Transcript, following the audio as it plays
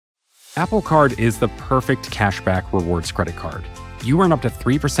Apple Card is the perfect cashback rewards credit card. You earn up to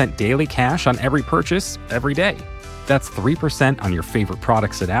 3% daily cash on every purchase every day. That's 3% on your favorite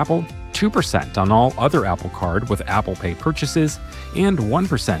products at Apple, 2% on all other Apple Card with Apple Pay purchases, and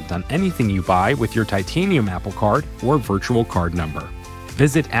 1% on anything you buy with your titanium Apple Card or virtual card number.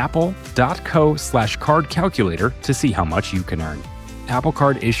 Visit apple.co/card calculator to see how much you can earn. Apple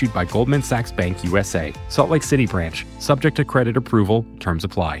Card issued by Goldman Sachs Bank USA, Salt Lake City branch, subject to credit approval, terms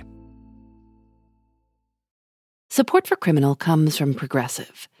apply. Support for Criminal comes from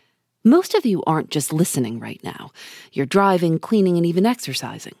Progressive. Most of you aren't just listening right now. You're driving, cleaning, and even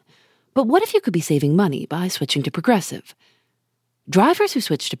exercising. But what if you could be saving money by switching to Progressive? Drivers who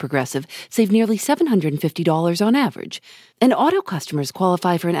switch to Progressive save nearly $750 on average, and auto customers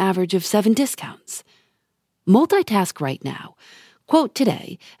qualify for an average of 7 discounts. Multitask right now. Quote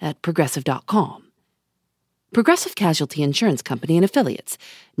today at Progressive.com. Progressive Casualty Insurance Company and Affiliates.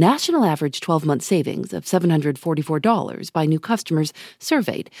 National average 12-month savings of $744 by new customers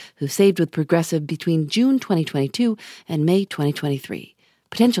surveyed who saved with Progressive between June 2022 and May 2023.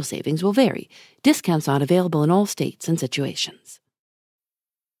 Potential savings will vary. Discounts not available in all states and situations.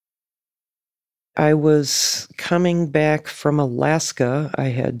 I was coming back from Alaska. I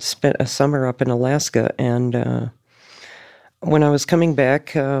had spent a summer up in Alaska, and when I was coming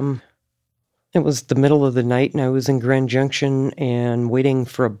back, it was the middle of the night, and I was in Grand Junction and waiting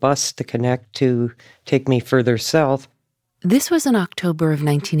for a bus to connect to take me further south. This was in October of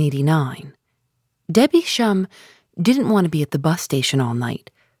 1989. Debbie Shum didn't want to be at the bus station all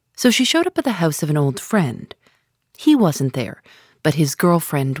night, so she showed up at the house of an old friend. He wasn't there, but his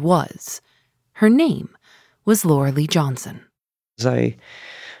girlfriend was. Her name was Laura Lee Johnson. As I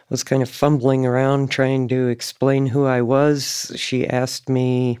was kind of fumbling around trying to explain who I was, she asked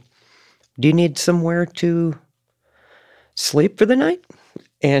me, "Do you need somewhere to sleep for the night?"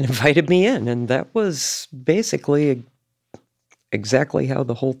 And invited me in. And that was basically exactly how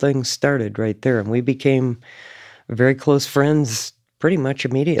the whole thing started right there. And we became very close friends pretty much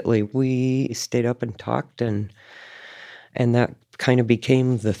immediately. We stayed up and talked, and that kind of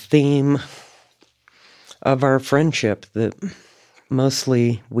became the theme of our friendship, that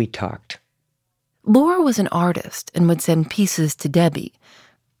mostly we talked. Laura was an artist and would send pieces to Debbie.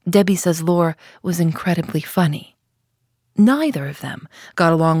 Debbie says Laura was incredibly funny. Neither of them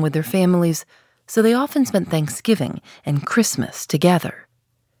got along with their families, so they often spent Thanksgiving and Christmas together.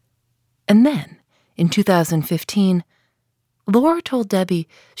 And then, in 2015, Laura told Debbie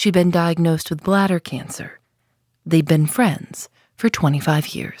she'd been diagnosed with bladder cancer. They'd been friends for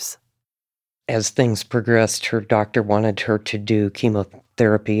 25 years. As things progressed, her doctor wanted her to do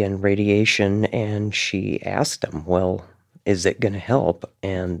chemotherapy and radiation, and she asked them, "Well, is it going to help?"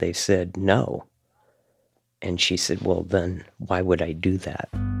 And they said no. And she said, "Well, then why would I do that?"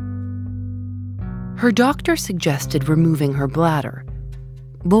 Her doctor suggested removing her bladder.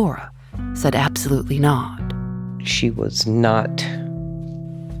 Laura said absolutely not. She was not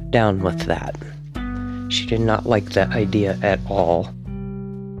down with that. She did not like that idea at all.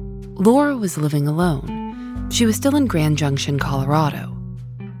 Laura was living alone. She was still in Grand Junction, Colorado.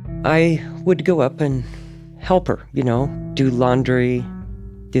 I would go up and help her, do laundry,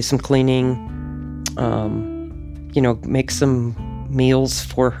 do some cleaning, make some meals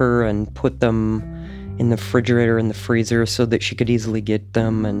for her and put them in the refrigerator and the freezer so that she could easily get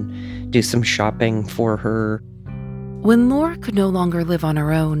them, and do some shopping for her. When Laura could no longer live on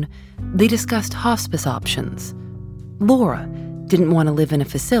her own, they discussed hospice options. Laura didn't want to live in a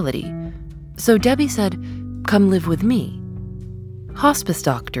facility, so Debbie said, "Come live with me." Hospice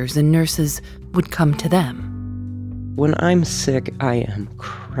doctors and nurses would come to them. When I'm sick, I am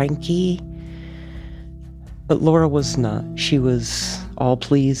cranky. But Laura was not. She was all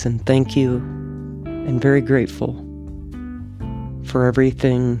please and thank you, and very grateful for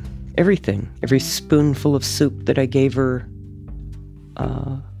everything, every spoonful of soup that I gave her,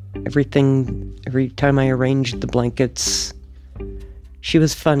 everything, every time I arranged the blankets. She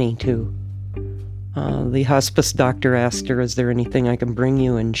was funny, too. The hospice doctor asked her, "Is there anything I can bring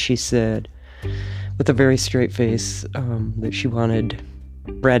you?" And she said, with a very straight face, that she wanted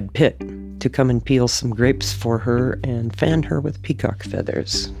Brad Pitt to come and peel some grapes for her and fan her with peacock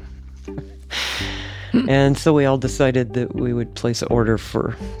feathers. And so we all decided that we would place an order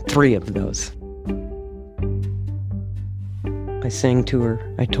for 3 of those. I sang to her.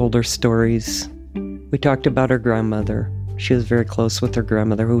 I told her stories. We talked about her grandmother. She was very close with her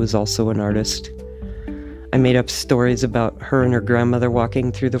grandmother, who was also an artist. I made up stories about her and her grandmother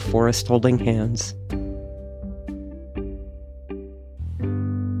walking through the forest holding hands.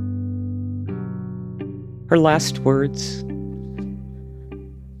 Her last words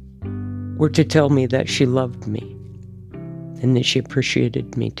were to tell me that she loved me and that she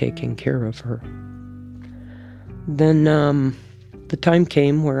appreciated me taking care of her. Then the time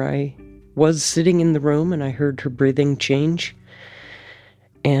came where I was sitting in the room and I heard her breathing change.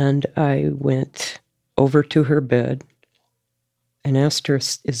 And I went over to her bed and asked her,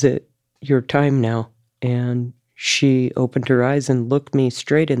 "Is it your time now?" And she opened her eyes and looked me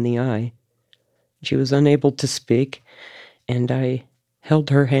straight in the eye. She was unable to speak, and I held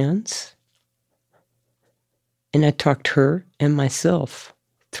her hands, and I talked her and myself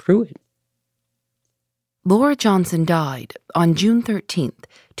through it. Laura Johnson died on June 13th,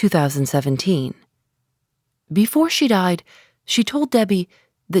 2017. Before she died, she told Debbie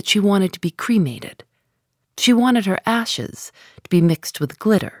that she wanted to be cremated. She wanted her ashes to be mixed with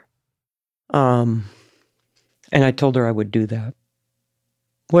glitter. And I told her I would do that.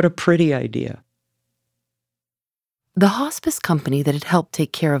 What a pretty idea. The hospice company that had helped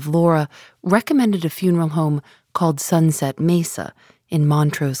take care of Laura recommended a funeral home called Sunset Mesa in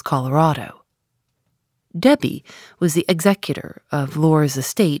Montrose, Colorado. Debbie was the executor of Laura's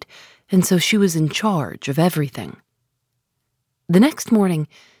estate, and so she was in charge of everything. The next morning,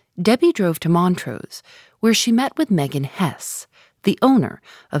 Debbie drove to Montrose, where she met with Megan Hess, the owner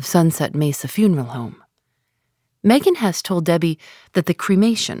of Sunset Mesa Funeral Home. Megan Hess told Debbie that the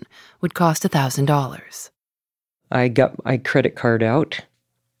cremation would cost $1,000. I got my credit card out,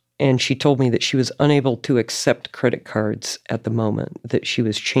 and she told me that she was unable to accept credit cards at the moment, that she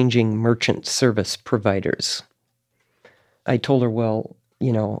was changing merchant service providers. I told her, well,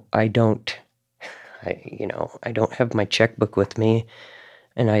 I don't have my checkbook with me,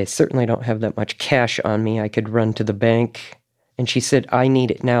 and I certainly don't have that much cash on me. I could run to the bank. And she said, I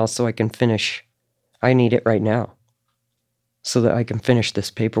need it now so I can finish. I need it right now so that I can finish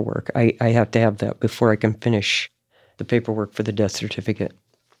this paperwork. I have to have that before I can finish the paperwork for the death certificate.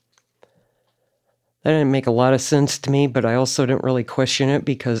 That didn't make a lot of sense to me, but I also didn't really question it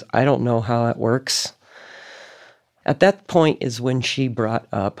because I don't know how that works. At that point is when she brought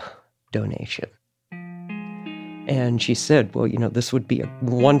up donation. And she said, well, this would be a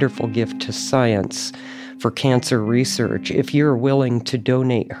wonderful gift to science for cancer research if you're willing to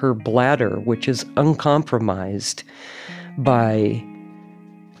donate her bladder, which is uncompromised by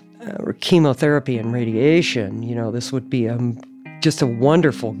chemotherapy and radiation. This would be just a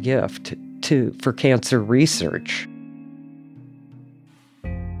wonderful gift for cancer research.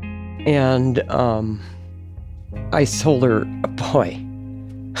 And I told her, boy,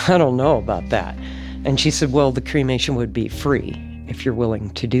 I don't know about that. And she said, well, the cremation would be free if you're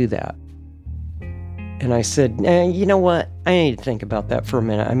willing to do that. And I said, you know what? I need to think about that for a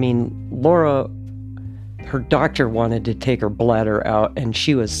minute. I mean, Laura, her doctor wanted to take her bladder out, and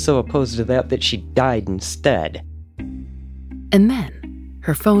she was so opposed to that she died instead. And then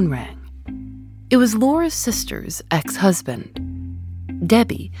her phone rang. It was Laura's sister's ex-husband.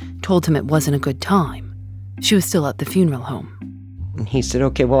 Debbie told him it wasn't a good time. She was still at the funeral home. And he said,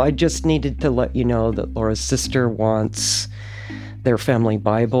 okay, well, I just needed to let you know that Laura's sister wants their family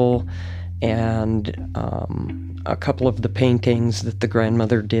Bible and a couple of the paintings that the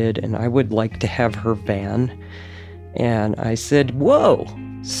grandmother did, and I would like to have her van. And I said, whoa,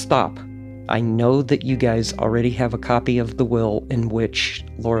 stop. I know that you guys already have a copy of the will in which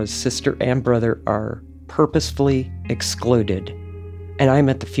Laura's sister and brother are purposefully excluded. And I'm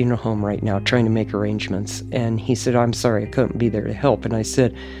at the funeral home right now trying to make arrangements. And he said, I'm sorry, I couldn't be there to help. And I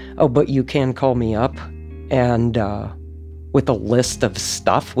said, oh, but you can call me up and with a list of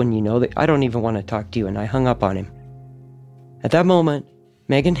stuff when you know that I don't even want to talk to you. And I hung up on him. At that moment,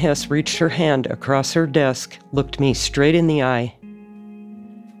 Megan Hess reached her hand across her desk, looked me straight in the eye,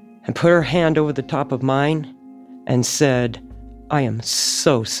 and put her hand over the top of mine and said, I am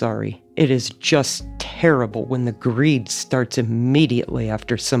so sorry. It is just terrible when the greed starts immediately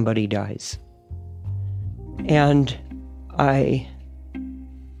after somebody dies. And I've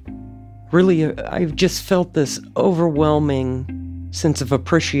just felt this overwhelming sense of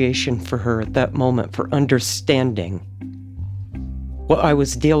appreciation for her at that moment, for understanding what I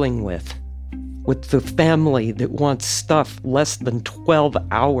was dealing with the family that wants stuff less than 12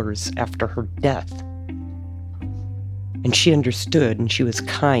 hours after her death. And she understood, and she was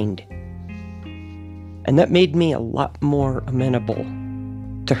kind. And that made me a lot more amenable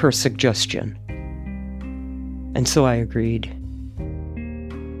to her suggestion. And so I agreed.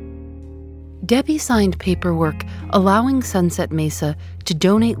 Debbie signed paperwork allowing Sunset Mesa to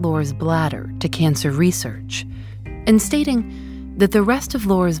donate Laura's bladder to cancer research, and stating that the rest of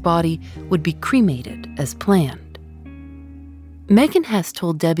Laura's body would be cremated as planned. Megan Hess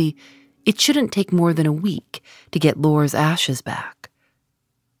told Debbie it shouldn't take more than a week to get Laura's ashes back.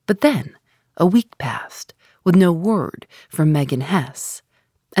 But then, A week passed, with no word from Megan Hess,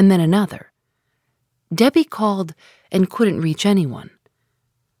 and then another. Debbie called and couldn't reach anyone.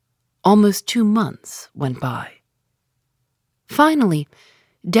 Almost 2 months went by. Finally,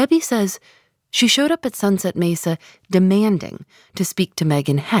 Debbie says she showed up at Sunset Mesa demanding to speak to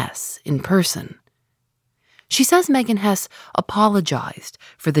Megan Hess in person. She says Megan Hess apologized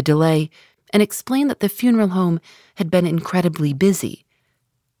for the delay and explained that the funeral home had been incredibly busy.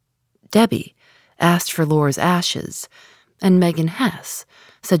 Debbie asked for Laura's ashes, and Megan Hess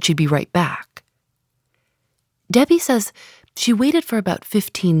said she'd be right back. Debbie says she waited for about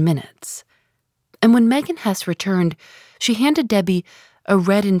 15 minutes, and when Megan Hess returned, she handed Debbie a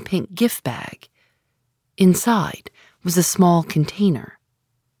red and pink gift bag. Inside was a small container.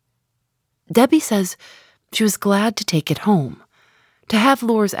 Debbie says she was glad to take it home, to have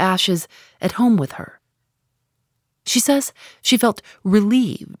Laura's ashes at home with her. She says she felt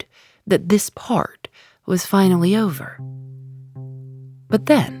relieved that this part was finally over. But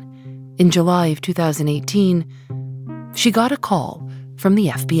then, in July of 2018, she got a call from the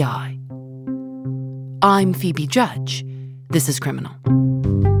FBI. I'm Phoebe Judge. This is Criminal.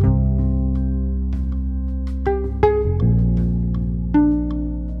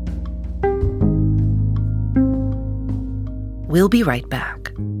 We'll be right back.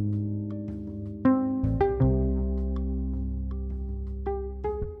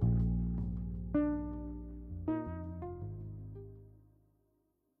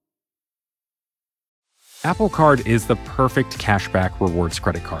 Apple Card is the perfect cashback rewards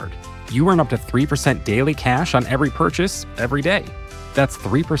credit card. You earn up to 3% daily cash on every purchase every day. That's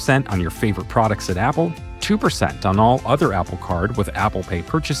 3% on your favorite products at Apple, 2% on all other Apple Card with Apple Pay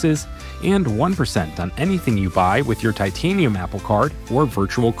purchases, and 1% on anything you buy with your titanium Apple Card or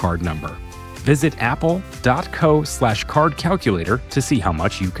virtual card number. Visit apple.co/card calculator to see how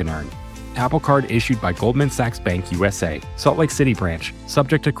much you can earn. Apple Card issued by Goldman Sachs Bank USA, Salt Lake City branch,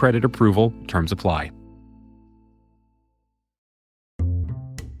 subject to credit approval, terms apply.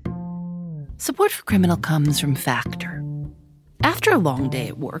 Support for Criminal comes from Factor. After a long day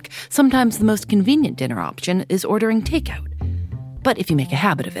at work, sometimes the most convenient dinner option is ordering takeout. But if you make a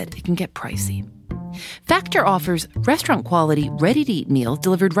habit of it, it can get pricey. Factor offers restaurant-quality, ready-to-eat meals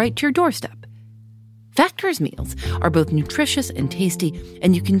delivered right to your doorstep. Factor's meals are both nutritious and tasty,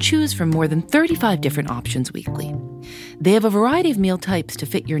 and you can choose from more than 35 different options weekly. They have a variety of meal types to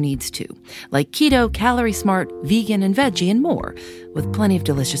fit your needs too, like keto, calorie smart, vegan, and veggie, and more, with plenty of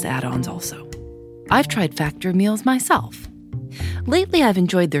delicious add-ons also. I've tried Factor meals myself. Lately, I've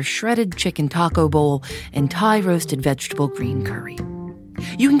enjoyed their shredded chicken taco bowl and Thai roasted vegetable green curry.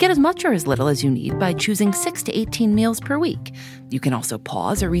 You can get as much or as little as you need by choosing 6 to 18 meals per week. You can also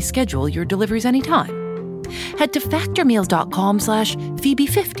pause or reschedule your deliveries anytime. Head to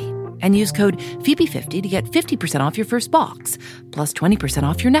factormeals.com/Phoebe50 and use code Phoebe50 to get 50% off your first box, plus 20%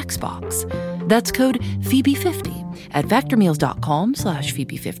 off your next box. That's code Phoebe50 at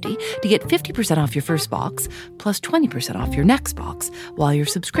factormeals.com/Phoebe50 to get 50% off your first box, plus 20% off your next box while your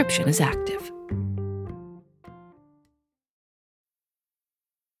subscription is active.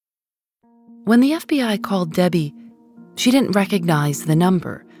 When the FBI called Debbie, she didn't recognize the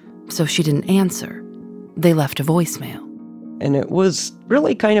number, so she didn't answer. They left a voicemail. And it was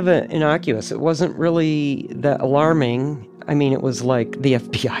really kind of innocuous. It wasn't really that alarming. I mean, it was like the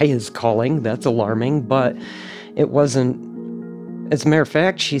FBI is calling. That's alarming. But it wasn't. As a matter of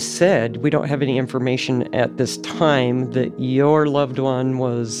fact, she said, we don't have any information at this time that your loved one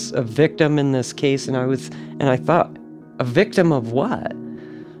was a victim in this case. And I thought, a victim of what?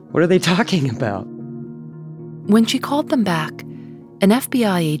 What are they talking about? When she called them back, an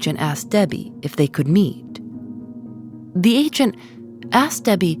FBI agent asked Debbie if they could meet. The agent asked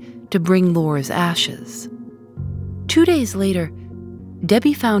Debbie to bring Laura's ashes. 2 days later,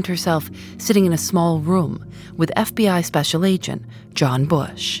 Debbie found herself sitting in a small room with FBI Special Agent John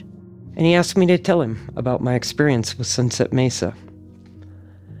Bush. And he asked me to tell him about my experience with Sunset Mesa.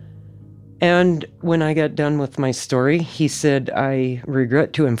 And when I got done with my story, he said, I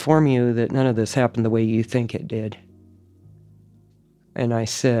regret to inform you that none of this happened the way you think it did. And I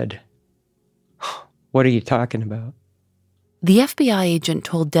said, what are you talking about? The FBI agent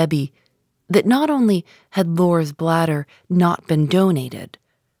told Debbie that not only had Laura's bladder not been donated,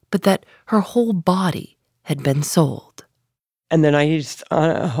 but that her whole body had been sold. And then I just,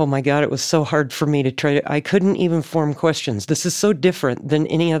 oh my God, it was so hard for me to I couldn't even form questions. This is so different than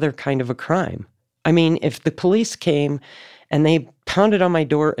any other kind of a crime. I mean, if the police came and they pounded on my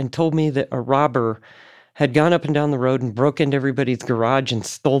door and told me that a robber had gone up and down the road and broke into everybody's garage and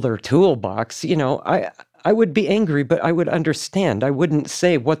stole their toolbox, I would be angry, but I would understand. I wouldn't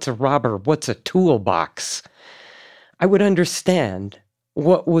say, what's a robber? What's a toolbox? I would understand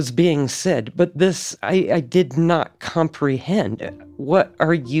what was being said, but this, I did not comprehend. What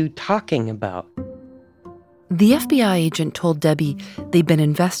are you talking about? The FBI agent told Debbie they'd been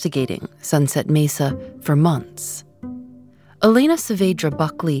investigating Sunset Mesa for months. Elena Saavedra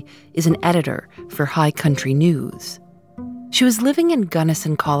Buckley is an editor for High Country News. She was living in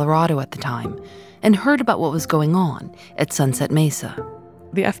Gunnison, Colorado at the time, and heard about what was going on at Sunset Mesa.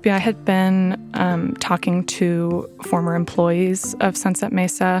 The FBI had been talking to former employees of Sunset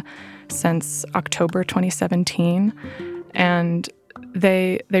Mesa since October 2017, and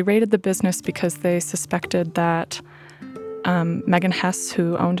they raided the business because they suspected that Megan Hess,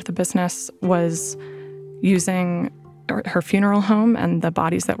 who owned the business, was using her funeral home and the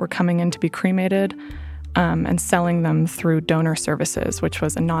bodies that were coming in to be cremated and selling them through Donor Services, which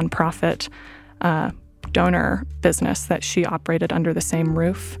was a nonprofit donor business that she operated under the same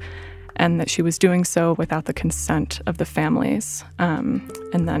roof, and that she was doing so without the consent of the families, and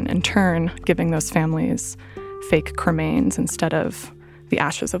then in turn giving those families fake cremains instead of the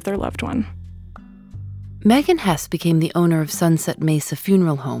ashes of their loved one. Megan Hess became the owner of Sunset Mesa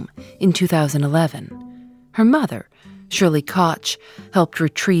Funeral Home in 2011. Her mother, Shirley Koch, helped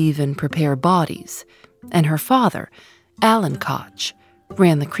retrieve and prepare bodies, and her father, Alan Koch,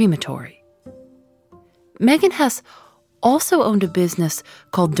 ran the crematory. Megan Hess also owned a business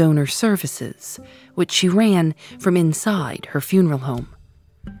called Donor Services, which she ran from inside her funeral home.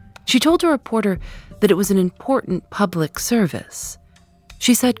 She told a reporter that it was an important public service.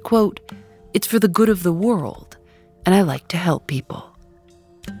 She said, quote, "It's for the good of the world, and I like to help people."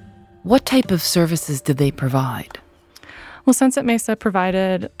 What type of services did they provide? Well, Sunset Mesa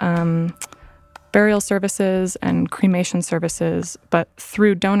provided burial services and cremation services, but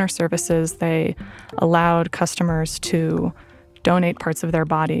through Donor Services, they allowed customers to donate parts of their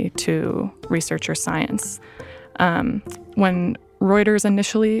body to research or science. When Reuters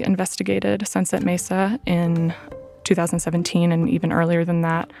initially investigated Sunset Mesa in 2017 and even earlier than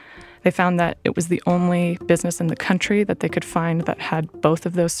that, they found that it was the only business in the country that they could find that had both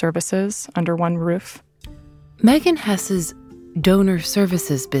of those services under one roof. Megan Hess's Donor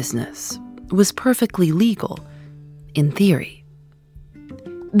Services business was perfectly legal, in theory.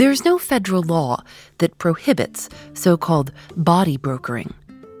 There's no federal law that prohibits so-called body brokering,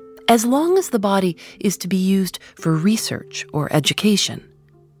 as long as the body is to be used for research or education.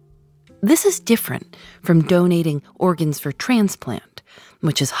 This is different from donating organs for transplant,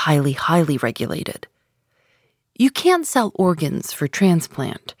 which is highly, highly regulated. You can't sell organs for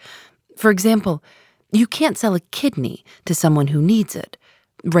transplant. For example, you can't sell a kidney to someone who needs it.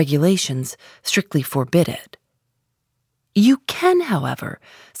 Regulations strictly forbid it. You can, however,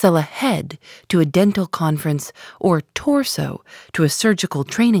 sell a head to a dental conference or a torso to a surgical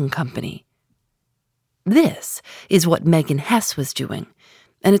training company. This is what Megan Hess was doing,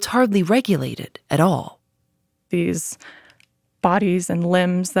 and it's hardly regulated at all. These bodies and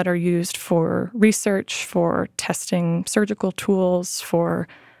limbs that are used for research, for testing surgical tools, for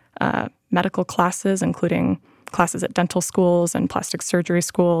medical classes, including classes at dental schools and plastic surgery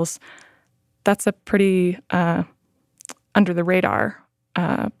schools, that's a pretty under-the-radar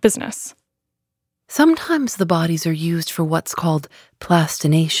business. Sometimes the bodies are used for what's called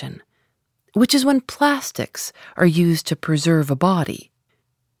plastination, which is when plastics are used to preserve a body.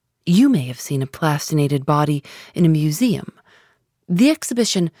 You may have seen a plastinated body in a museum. The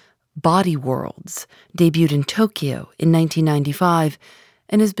exhibition Body Worlds debuted in Tokyo in 1995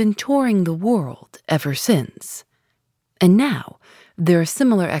 and has been touring the world ever since. And now, there are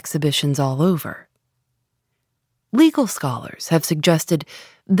similar exhibitions all over. Legal scholars have suggested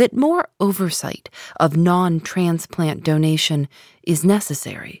that more oversight of non-transplant donation is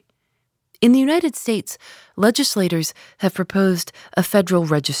necessary. In the United States, legislators have proposed a federal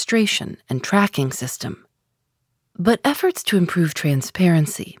registration and tracking system. But efforts to improve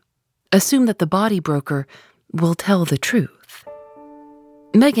transparency assume that the body broker will tell the truth.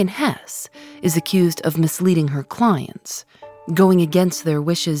 Megan Hess is accused of misleading her clients, going against their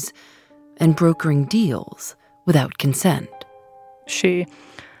wishes, and brokering deals without consent. She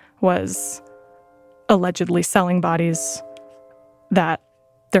was allegedly selling bodies that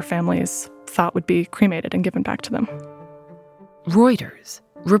their families thought would be cremated and given back to them. Reuters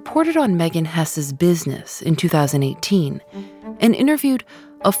reported on Megan Hess's business in 2018 and interviewed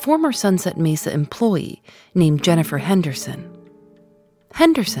a former Sunset Mesa employee named Jennifer Henderson.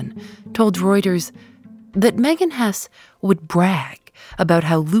 Henderson told Reuters that Megan Hess would brag about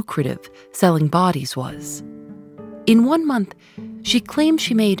how lucrative selling bodies was. In 1 month, She claimed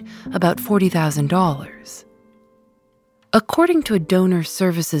she made about $40,000. According to a donor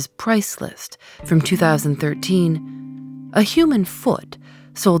services price list from 2013, a human foot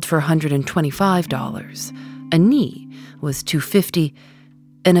sold for $125, a knee was $250,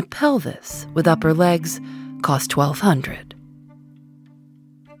 and a pelvis with upper legs cost $1,200.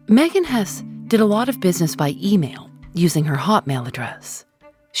 Megan Hess did a lot of business by email using her Hotmail address.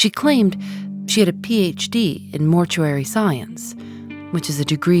 She claimed she had a PhD in mortuary science, which is a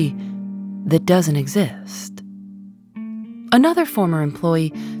degree that doesn't exist. Another former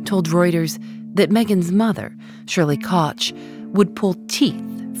employee told Reuters that Megan's mother, Shirley Koch, would pull teeth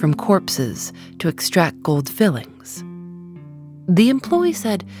from corpses to extract gold fillings. The employee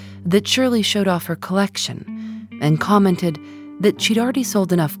said that Shirley showed off her collection and commented that she'd already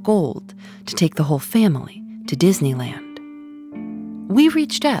sold enough gold to take the whole family to Disneyland. We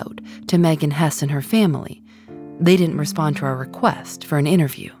reached out to Megan Hess and her family. They didn't respond to our request for an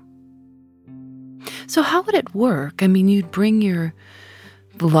interview. So how would it work? I mean, you'd bring your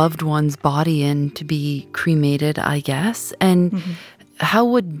loved one's body in to be cremated, I guess. And how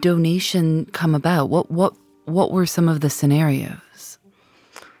would donation come about? What were some of the scenarios?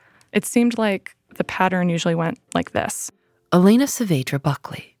 It seemed like the pattern usually went like this. Elena Saavedra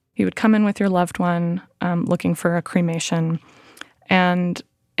Buckley. You would come in with your loved one looking for a cremation. And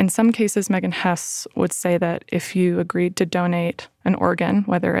in some cases, Megan Hess would say that if you agreed to donate an organ,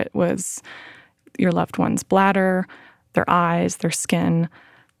 whether it was your loved one's bladder, their eyes, their skin,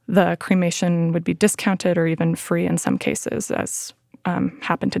 the cremation would be discounted or even free in some cases, as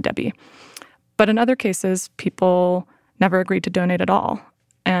happened to Debbie. But in other cases, people never agreed to donate at all.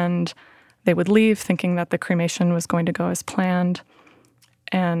 And they would leave thinking that the cremation was going to go as planned.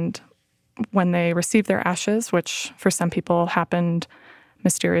 And when they received their ashes, which for some people happened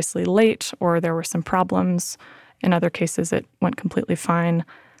mysteriously late or there were some problems, in other cases it went completely fine,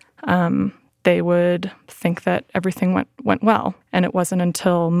 they would think that everything went well. And it wasn't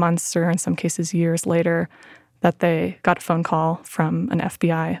until months or in some cases years later that they got a phone call from an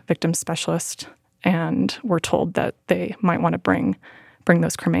FBI victim specialist and were told that they might want to bring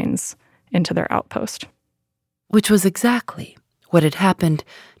those cremains into their outpost. Which was exactly what had happened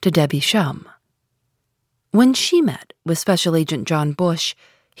to Debbie Shum. When she met with Special Agent John Bush,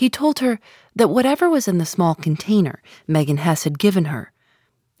 he told her that whatever was in the small container Megan Hess had given her,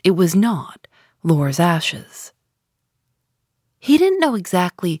 it was not Laura's ashes. He didn't know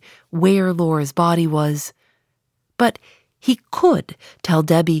exactly where Laura's body was, but he could tell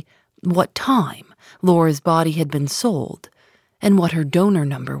Debbie what time Laura's body had been sold and what her donor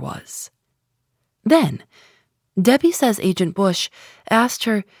number was. Then, Debbie says Agent Bush asked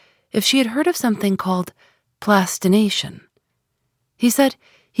her if she had heard of something called plastination. He said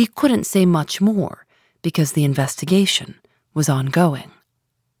he couldn't say much more because the investigation was ongoing.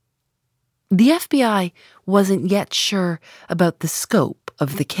 The FBI wasn't yet sure about the scope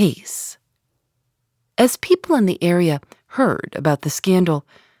of the case. As people in the area heard about the scandal,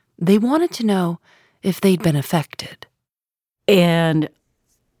 they wanted to know if they'd been affected. And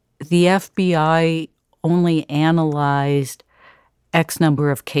the FBI only analyzed X number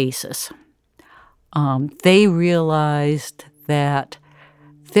of cases. They realized that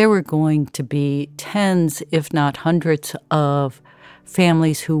there were going to be tens, if not hundreds, of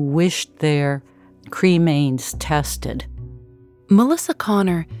families who wished their cremains tested. Melissa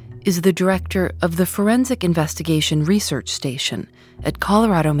Connor is the director of the Forensic Investigation Research Station at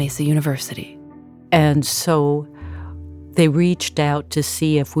Colorado Mesa University. And so they reached out to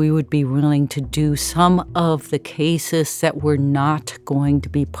see if we would be willing to do some of the cases that were not going to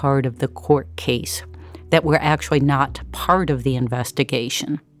be part of the court case, that were actually not part of the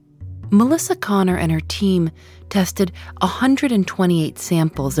investigation. Melissa Connor and her team tested 128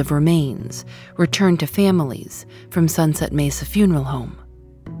 samples of remains returned to families from Sunset Mesa Funeral Home.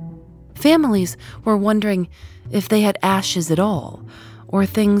 Families were wondering if they had ashes at all, or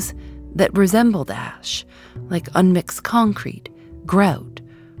things that resembled ash, like unmixed concrete, grout,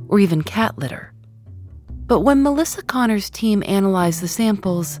 or even cat litter. But when Melissa Connor's team analyzed the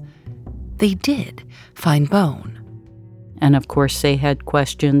samples, they did find bone. And of course, they had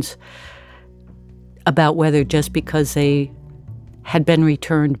questions about whether just because they had been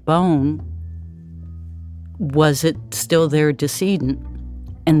returned bone, was it still their decedent?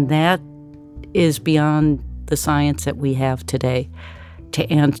 And that is beyond the science that we have today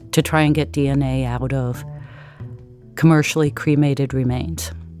to try and get DNA out of commercially cremated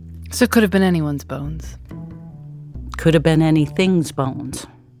remains. So it could have been anyone's bones. Could have been anything's bones.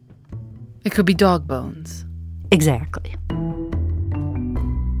 It could be dog bones. Exactly.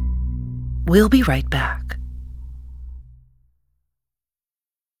 We'll be right back.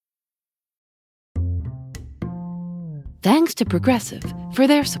 Thanks to Progressive for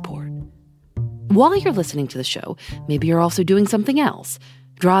their support. While you're listening to the show, maybe you're also doing something else.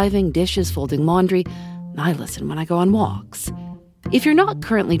 Driving, dishes, folding laundry. I listen when I go on walks. If you're not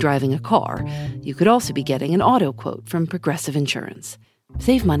currently driving a car, you could also be getting an auto quote from Progressive Insurance.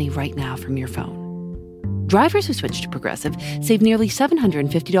 Save money right now from your phone. Drivers who switch to Progressive save nearly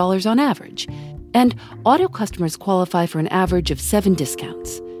 $750 on average. And auto customers qualify for an average of 7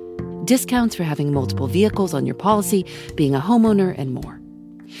 discounts. Discounts for having multiple vehicles on your policy, being a homeowner, and more.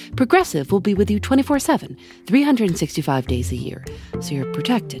 Progressive will be with you 24/7, 365 days a year, so you're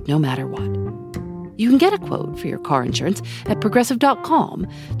protected no matter what. You can get a quote for your car insurance at Progressive.com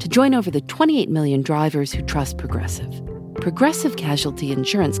to join over the 28 million drivers who trust Progressive. Progressive Casualty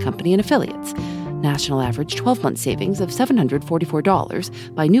Insurance Company and Affiliates. National average 12-month savings of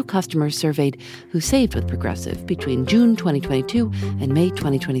 $744 by new customers surveyed who saved with Progressive between June 2022 and May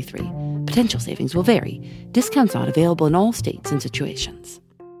 2023. Potential savings will vary. Discounts not available in all states and situations.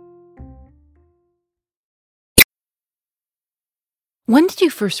 When did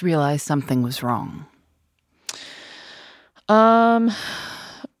you first realize something was wrong?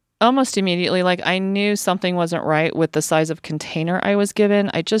 Almost immediately. Like, I knew something wasn't right with the size of container I was given.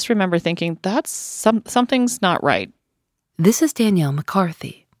 I just remember thinking, something's not right. This is Danielle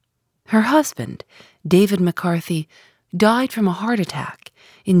McCarthy. Her husband, David McCarthy, died from a heart attack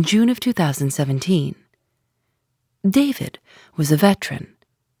in June of 2017. David was a veteran.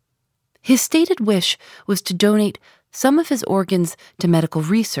 His stated wish was to donate some of his organs to medical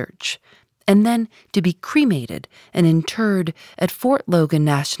research, and then to be cremated and interred at Fort Logan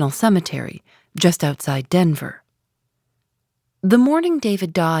National Cemetery, just outside Denver. The morning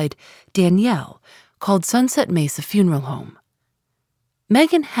David died, Danielle called Sunset Mesa Funeral Home.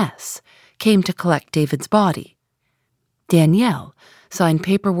 Megan Hess came to collect David's body. Danielle signed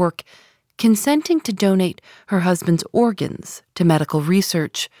paperwork consenting to donate her husband's organs to medical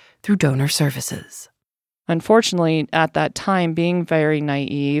research through donor services. Unfortunately, at that time, being very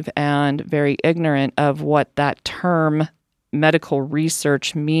naive and very ignorant of what that term medical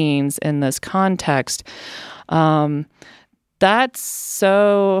research means in this context, that's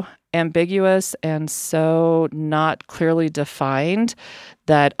so ambiguous and so not clearly defined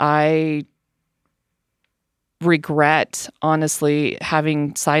that I regret, honestly,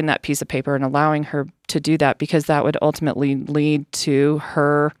 having signed that piece of paper and allowing her to do that, because that would ultimately lead to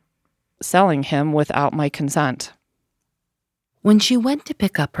her selling him without my consent. When she went to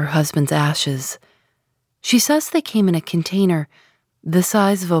pick up her husband's ashes, she says they came in a container the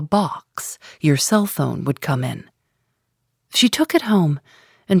size of a box your cell phone would come in. She took it home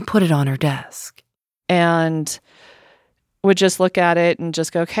and put it on her desk. And would just look at it and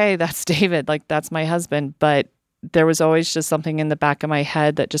just go, okay, that's David, like, that's my husband. But there was always just something in the back of my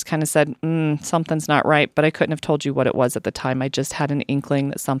head that just kind of said, something's not right. But I couldn't have told you what it was at the time. I just had an inkling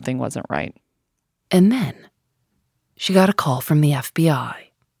that something wasn't right. And then she got a call from the FBI.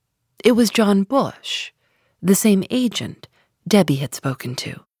 It was John Bush, the same agent Debbie had spoken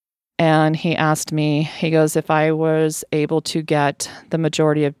to. And he asked me, he goes, if I was able to get the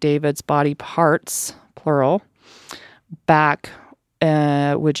majority of David's body parts, plural, back,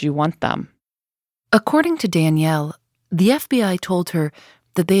 would you want them? According to Danielle, the FBI told her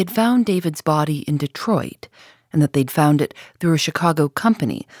that they had found David's body in Detroit and that they'd found it through a Chicago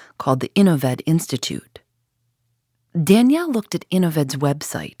company called the Innoved Institute. Danielle looked at Innoved's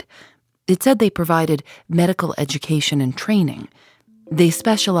website. It said they provided medical education and training. They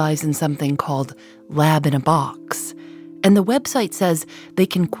specialize in something called Lab in a Box, and the website says they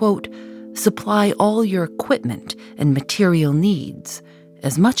can, quote, supply all your equipment and material needs,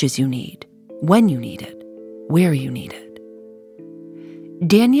 as much as you need, when you need it, where you need it.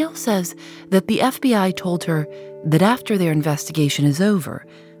 Danielle says that the FBI told her that after their investigation is over,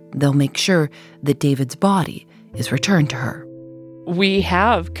 they'll make sure that David's body is returned to her. We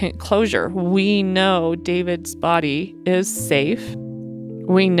have closure. We know David's body is safe.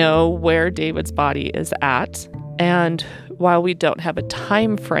 We know where David's body is at. And while we don't have a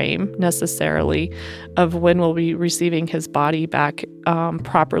time frame necessarily of when we'll be receiving his body back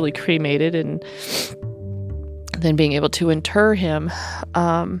properly cremated and then being able to inter him,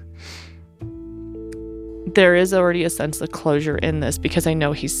 there is already a sense of closure in this because I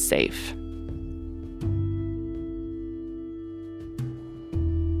know he's safe.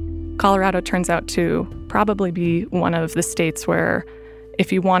 Colorado turns out to probably be one of the states where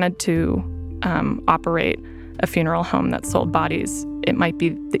if you wanted to operate a funeral home that sold bodies, it might be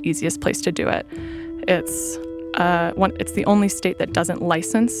the easiest place to do it. It's the only state that doesn't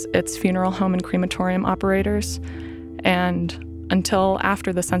license its funeral home and crematorium operators. And until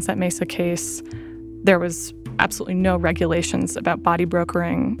after the Sunset Mesa case, there was absolutely no regulations about body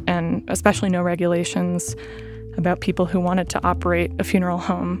brokering, and especially no regulations about people who wanted to operate a funeral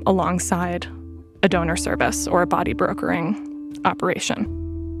home alongside a donor service or a body brokering operation.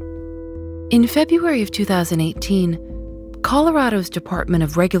 In February of 2018, Colorado's Department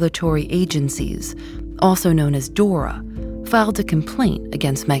of Regulatory Agencies, also known as DORA, filed a complaint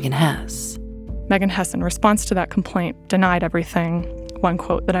against Megan Hess. Megan Hess, in response to that complaint, denied everything. One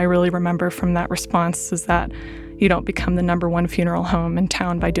quote that I really remember from that response is that you don't become the #1 funeral home in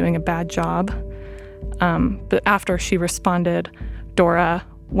town by doing a bad job. But after she responded, DORA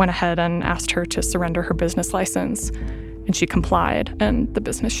went ahead and asked her to surrender her business license, and she complied, and the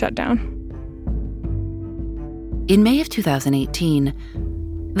business shut down. In May of 2018,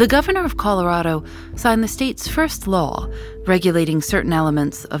 the governor of Colorado signed the state's first law regulating certain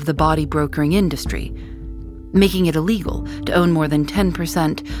elements of the body brokering industry, making it illegal to own more than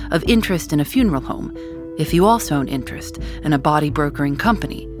 10% of interest in a funeral home if you also own interest in a body brokering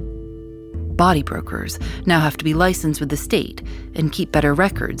company. Body brokers now have to be licensed with the state and keep better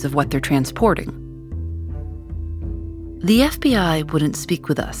records of what they're transporting. The FBI wouldn't speak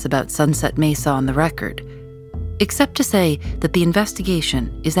with us about Sunset Mesa on the record, except to say that the investigation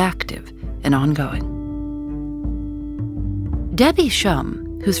is active and ongoing. Debbie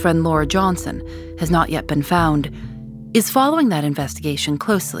Shum, whose friend Laura Johnson has not yet been found, is following that investigation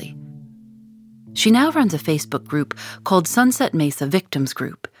closely. She now runs a Facebook group called Sunset Mesa Victims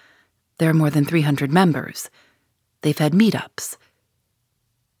Group. There are more than 300 members. They've had meetups.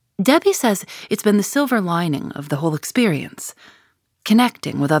 Debbie says it's been the silver lining of the whole experience,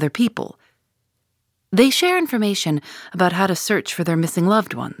 connecting with other people. They share information about how to search for their missing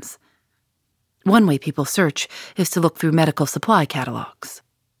loved ones. One way people search is to look through medical supply catalogs.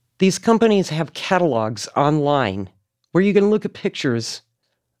 These companies have catalogs online where you can look at pictures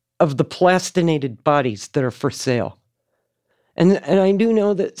of the plastinated bodies that are for sale. And I do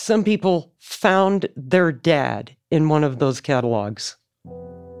know that some people found their dad in one of those catalogs.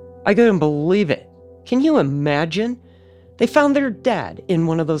 I couldn't believe it. Can you imagine? They found their dad in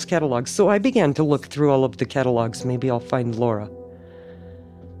one of those catalogs. So I began to look through all of the catalogs. Maybe I'll find Laura.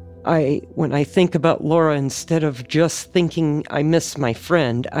 When I think about Laura, instead of just thinking I miss my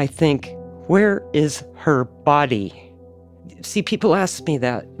friend, I think, where is her body? See, people ask me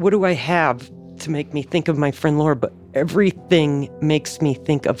that. What do I have to make me think of my friend Laura? But everything makes me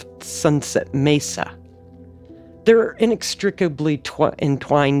think of Sunset Mesa. They're inextricably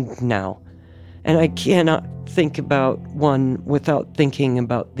entwined now, and I cannot think about one without thinking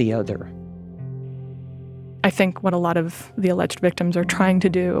about the other. I think what a lot of the alleged victims are trying to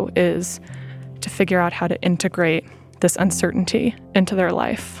do is to figure out how to integrate this uncertainty into their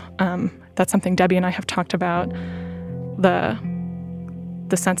life. That's something Debbie and I have talked about, the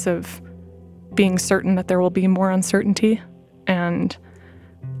sense of being certain that there will be more uncertainty and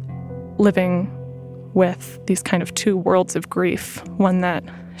living with these kind of two worlds of grief, one that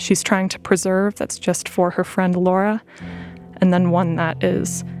she's trying to preserve that's just for her friend Laura, and then one that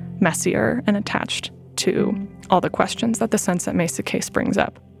is messier and attached to all the questions that the Sunset Mesa case brings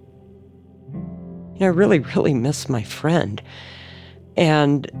up. I really, really miss my friend,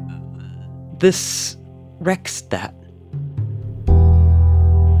 and this wrecks that.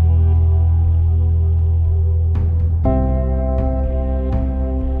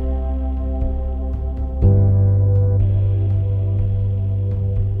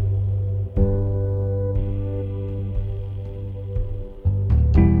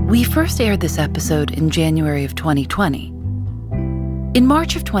 We first aired this episode in January of 2020. In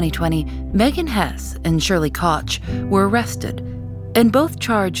March of 2020, Megan Hess and Shirley Koch were arrested and both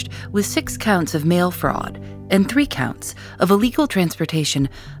charged with 6 counts of mail fraud and 3 counts of illegal transportation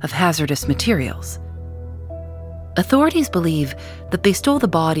of hazardous materials. Authorities believe that they stole the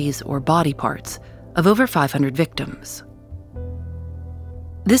bodies or body parts of over 500 victims.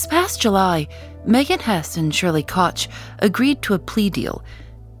 This past July, Megan Hess and Shirley Koch agreed to a plea deal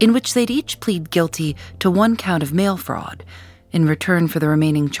in which they'd each plead guilty to 1 count of mail fraud in return for the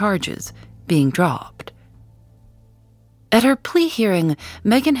remaining charges being dropped. At her plea hearing,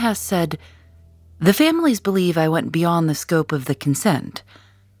 Megan Hess said, "The families believe I went beyond the scope of the consent."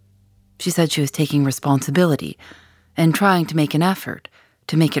 She said she was taking responsibility and trying to make an effort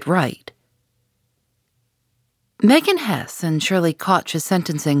to make it right. Megan Hess and Shirley Koch's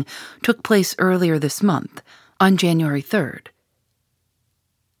sentencing took place earlier this month, on January 3rd.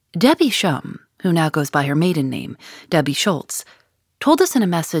 Debbie Shum, who now goes by her maiden name, Debbie Schultz, told us in a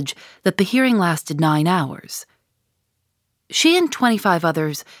message that the hearing lasted 9 hours. She and 25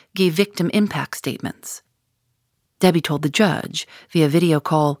 others gave victim impact statements. Debbie told the judge, via video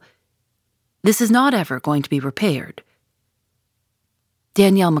call, This is not ever going to be repaired.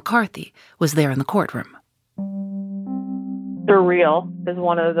 Danielle McCarthy was there in the courtroom. Surreal is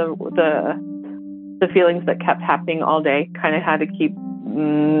one of the feelings that kept happening all day. Kind of had to keep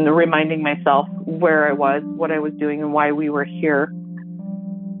reminding myself where I was, what I was doing, and why we were here.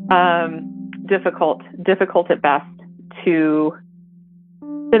 Difficult at best to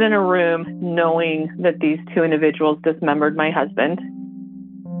sit in a room knowing that these two individuals dismembered my husband.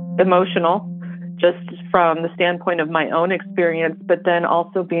 Emotional, just from the standpoint of my own experience, but then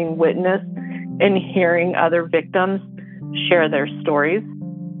also being witness and hearing other victims share their stories.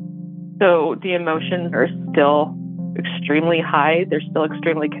 So the emotions are still extremely high. They're still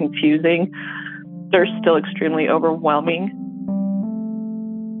extremely confusing. They're still extremely overwhelming.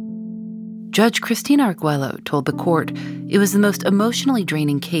 Judge Christina Arguello told the court it was the most emotionally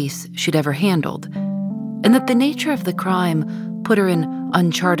draining case she'd ever handled, and that the nature of the crime put her in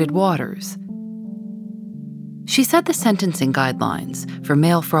uncharted waters. She said the sentencing guidelines for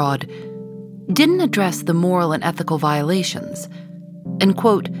mail fraud didn't address the moral and ethical violations, and,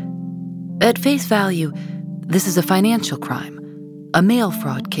 quote, "At face value, this is a financial crime, a mail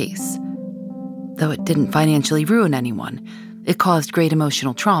fraud case. Though it didn't financially ruin anyone, it caused great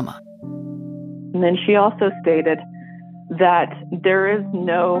emotional trauma." And then she also stated that there is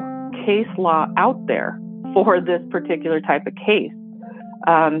no case law out there for this particular type of case.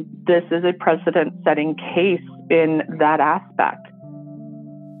 This is a precedent-setting case in that aspect.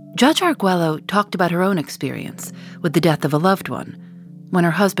 Judge Arguello talked about her own experience with the death of a loved one when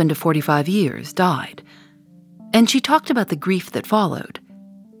her husband of 45 years died, and she talked about the grief that followed.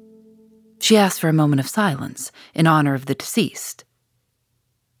 She asked for a moment of silence in honor of the deceased.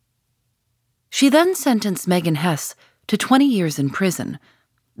 She then sentenced Megan Hess to 20 years in prison,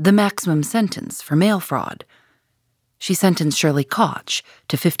 the maximum sentence for mail fraud. She sentenced Shirley Koch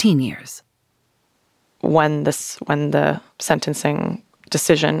to 15 years. When the sentencing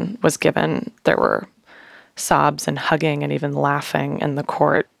decision was given, there were sobs and hugging and even laughing in the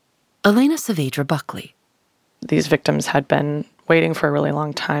court. Elena Saavedra Buckley. These victims had been waiting for a really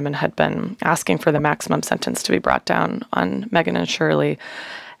long time and had been asking for the maximum sentence to be brought down on Megan and Shirley.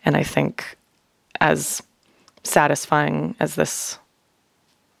 And I think as satisfying as this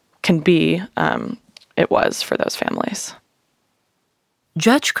can be, it was for those families.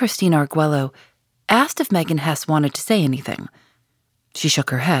 Judge Christina Arguello asked if Megan Hess wanted to say anything. She shook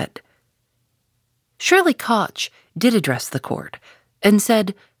her head. Shirley Koch did address the court and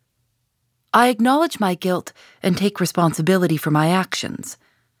said, "I acknowledge my guilt and take responsibility for my actions.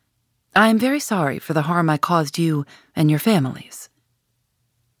 I am very sorry for the harm I caused you and your families."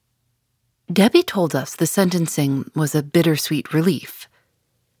 Debbie told us the sentencing was a bittersweet relief.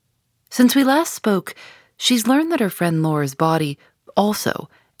 Since we last spoke, she's learned that her friend Laura's body also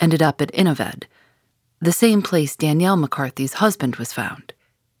ended up at Innoved, the same place Danielle McCarthy's husband was found.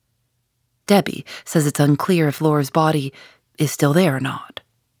 Debbie says it's unclear if Laura's body is still there or not.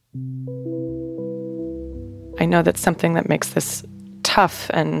 I know that something that makes this tough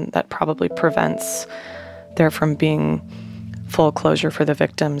and that probably prevents there from being full closure for the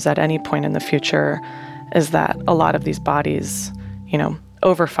victims at any point in the future is that a lot of these bodies,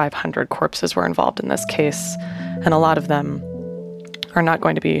 over 500 corpses were involved in this case, and a lot of them are not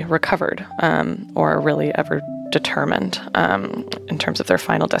going to be recovered or really ever determined in terms of their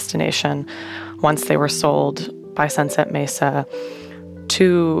final destination once they were sold by Sunset Mesa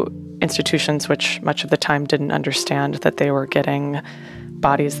to institutions which much of the time didn't understand that they were getting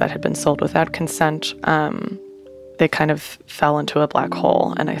bodies that had been sold without consent. They kind of fell into a black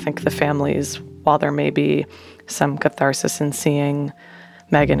hole. And I think the families, while there may be some catharsis in seeing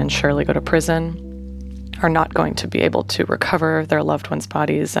Megan and Shirley go to prison, are not going to be able to recover their loved ones'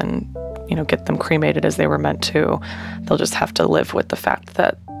 bodies and, get them cremated as they were meant to. They'll just have to live with the fact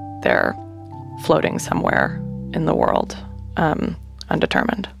that they're floating somewhere in the world,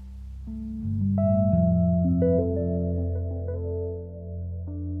 undetermined.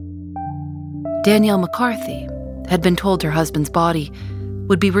 Danielle McCarthy had been told her husband's body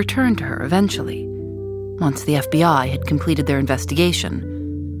would be returned to her eventually, once the FBI had completed their investigation.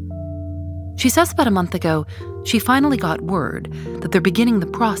 She says about a month ago, she finally got word that they're beginning the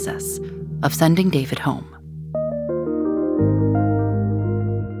process of sending David home.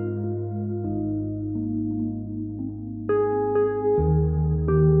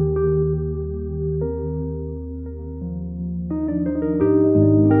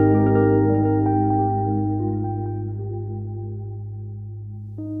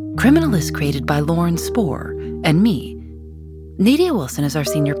 Criminal is created by Lauren Spohr and me. Nadia Wilson is our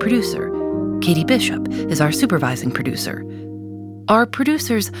senior producer. Katie Bishop is our supervising producer. Our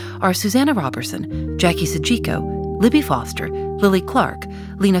producers are Susanna Robertson, Jackie Sajiko, Libby Foster, Lily Clark,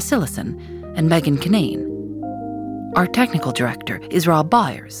 Lena Sillison, and Megan Kinane. Our technical director is Rob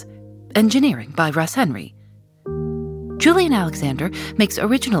Byers. Engineering by Russ Henry. Julian Alexander makes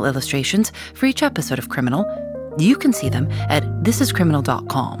original illustrations for each episode of Criminal. You can see them at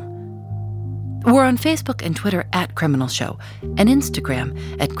thisiscriminal.com. We're on Facebook and Twitter at Criminal Show and Instagram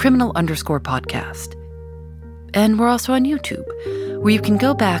at criminal_podcast. And we're also on YouTube, where you can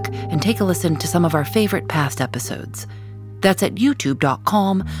go back and take a listen to some of our favorite past episodes. That's at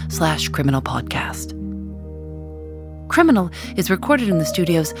youtube.com/criminalpodcast. Criminal is recorded in the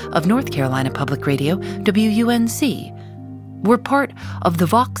studios of North Carolina Public Radio, WUNC. We're part of the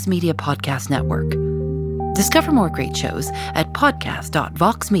Vox Media Podcast Network. Discover more great shows at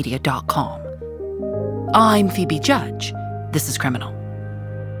podcast.voxmedia.com. I'm Phoebe Judge. This is Criminal.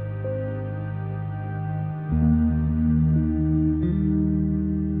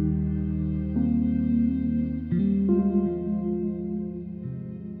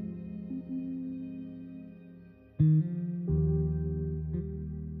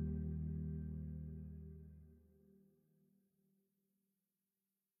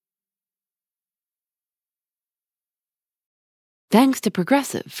 Thanks to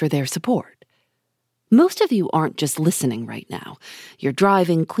Progressive for their support. Most of you aren't just listening right now. You're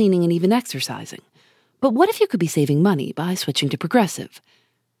driving, cleaning, and even exercising. But what if you could be saving money by switching to Progressive?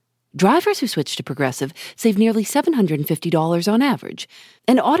 Drivers who switch to Progressive save nearly $750 on average,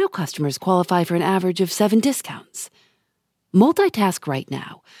 and auto customers qualify for an average of 7 discounts. Multitask right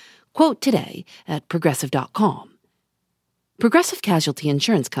now. Quote today at Progressive.com. Progressive Casualty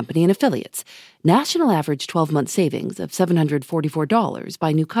Insurance Company and Affiliates. National average 12-month savings of $744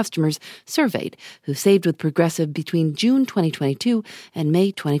 by new customers surveyed who saved with Progressive between June 2022 and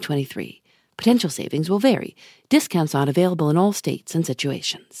May 2023. Potential savings will vary. Discounts not available in all states and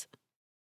situations.